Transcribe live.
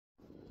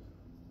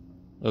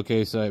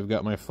Okay, so I've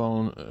got my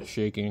phone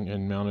shaking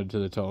and mounted to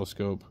the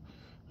telescope,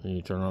 and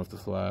you turn off the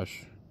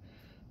flash,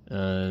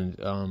 and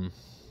I'm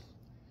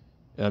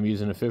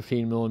using a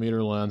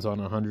 15mm lens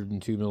on a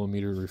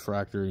 102mm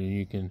refractor,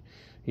 and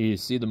you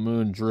see the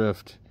moon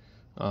drift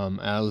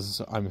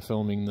as I'm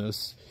filming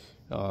this.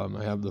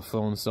 I have the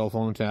cell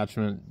phone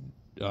attachment.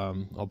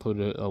 I'll put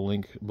a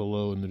link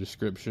below in the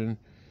description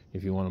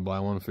if you want to buy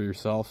one for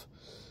yourself.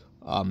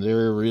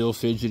 They're real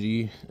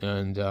fidgety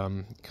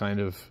and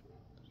kind of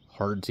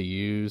hard to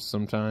use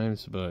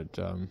sometimes, but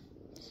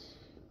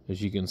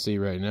as you can see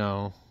right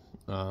now,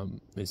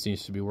 it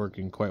seems to be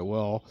working quite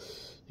well.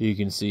 You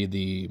can see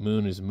the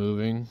moon is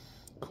moving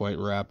quite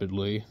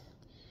rapidly,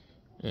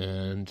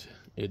 and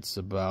it's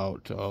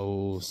about,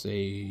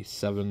 say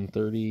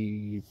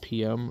 7:30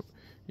 p.m.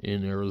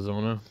 in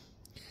Arizona.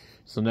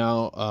 So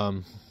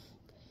now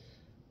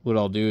what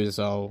I'll do is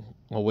I'll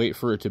wait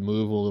for it to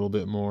move a little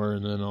bit more,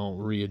 and then I'll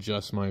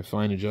readjust my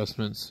fine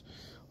adjustments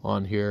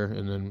on here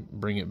and then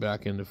bring it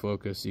back into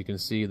focus. You can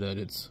see that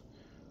it's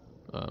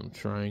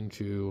trying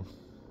to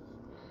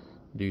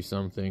do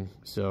something.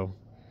 So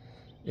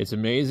it's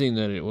amazing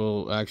that it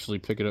will actually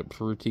pick it up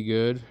pretty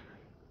good.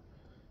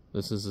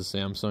 This is the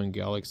Samsung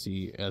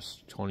Galaxy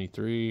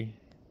S23.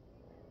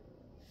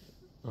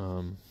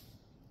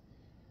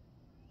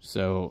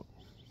 So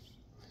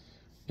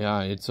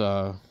yeah, it's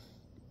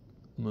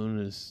moon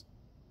is,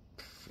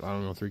 I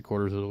don't know,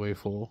 3/4 of the way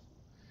full.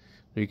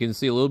 You can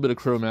see a little bit of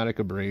chromatic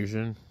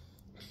abrasion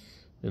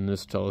in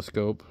this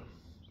telescope.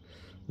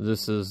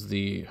 This is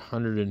the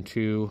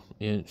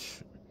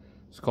 102-inch.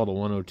 It's called a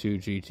 102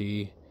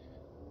 GT,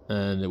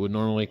 and it would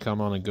normally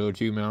come on a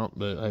go-to mount,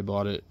 but I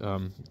bought it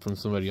from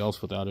somebody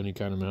else without any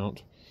kind of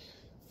mount,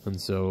 and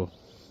so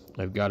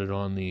I've got it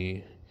on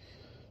the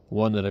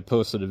one that I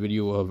posted a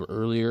video of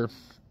earlier,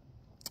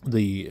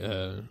 the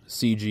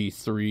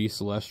CG3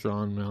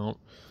 Celestron mount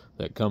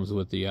that comes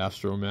with the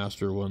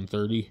Astromaster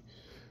 130,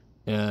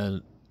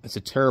 and it's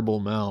a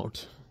terrible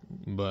mount,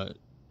 but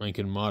I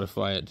can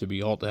modify it to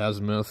be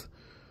alt-azimuth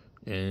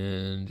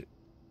and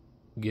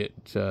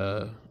get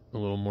a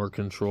little more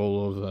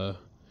control of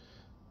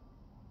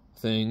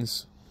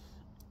things,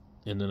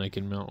 and then I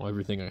can mount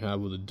everything I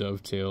have with a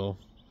dovetail.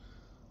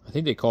 I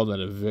think they call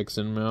that a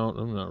Vixen mount.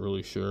 I'm not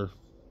really sure,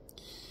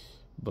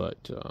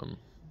 but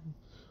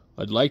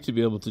I'd like to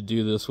be able to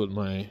do this with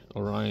my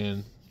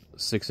Orion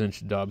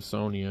 6-inch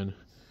Dobsonian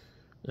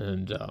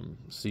and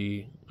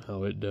see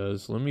how it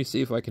does. Let me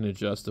see if I can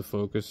adjust the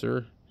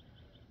focuser.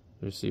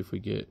 Let's see if we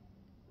get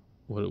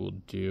what it will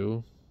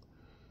do.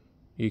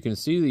 You can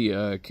see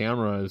the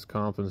camera is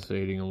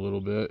compensating a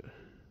little bit,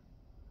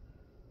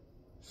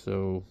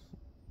 so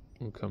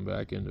we'll come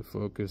back into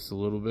focus a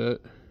little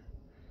bit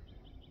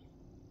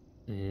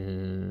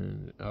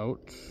and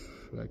out,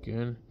 back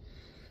in.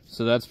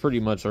 So that's pretty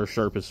much our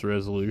sharpest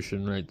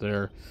resolution right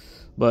there.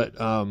 But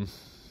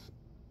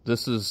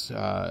this is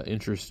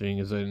interesting,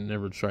 as I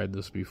never tried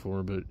this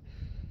before, but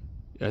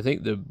I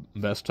think the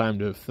best time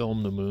to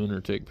film the moon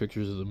or take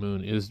pictures of the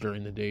moon is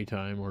during the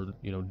daytime, or,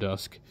 you know,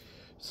 dusk.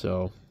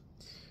 So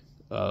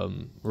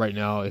right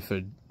now, if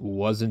it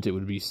wasn't, it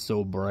would be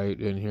so bright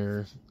in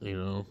here. You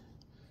know,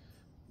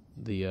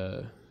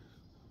 the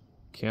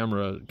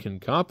camera can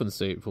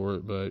compensate for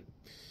it, but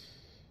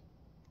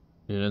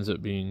it ends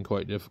up being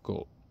quite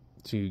difficult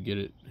to get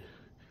it,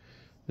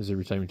 because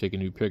every time you take a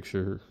new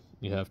picture,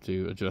 you have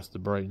to adjust the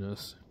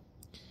brightness.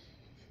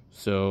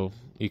 So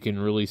you can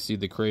really see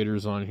the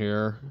craters on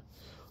here.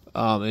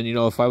 And, you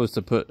know, if I was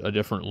to put a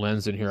different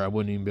lens in here, I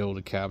wouldn't even be able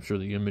to capture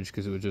the image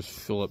because it would just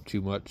fill up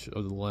too much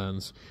of the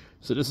lens.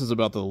 So this is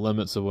about the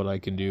limits of what I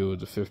can do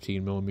with a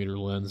 15mm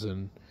lens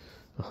and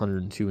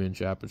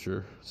 102-inch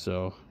aperture.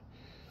 So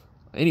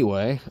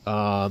anyway,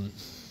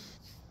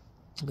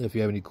 if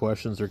you have any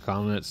questions or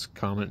comments,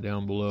 comment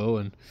down below.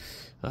 And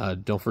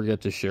don't forget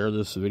to share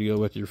this video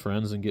with your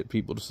friends and get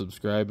people to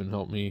subscribe and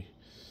help me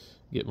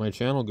get my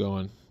channel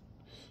going.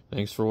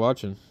 Thanks for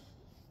watching.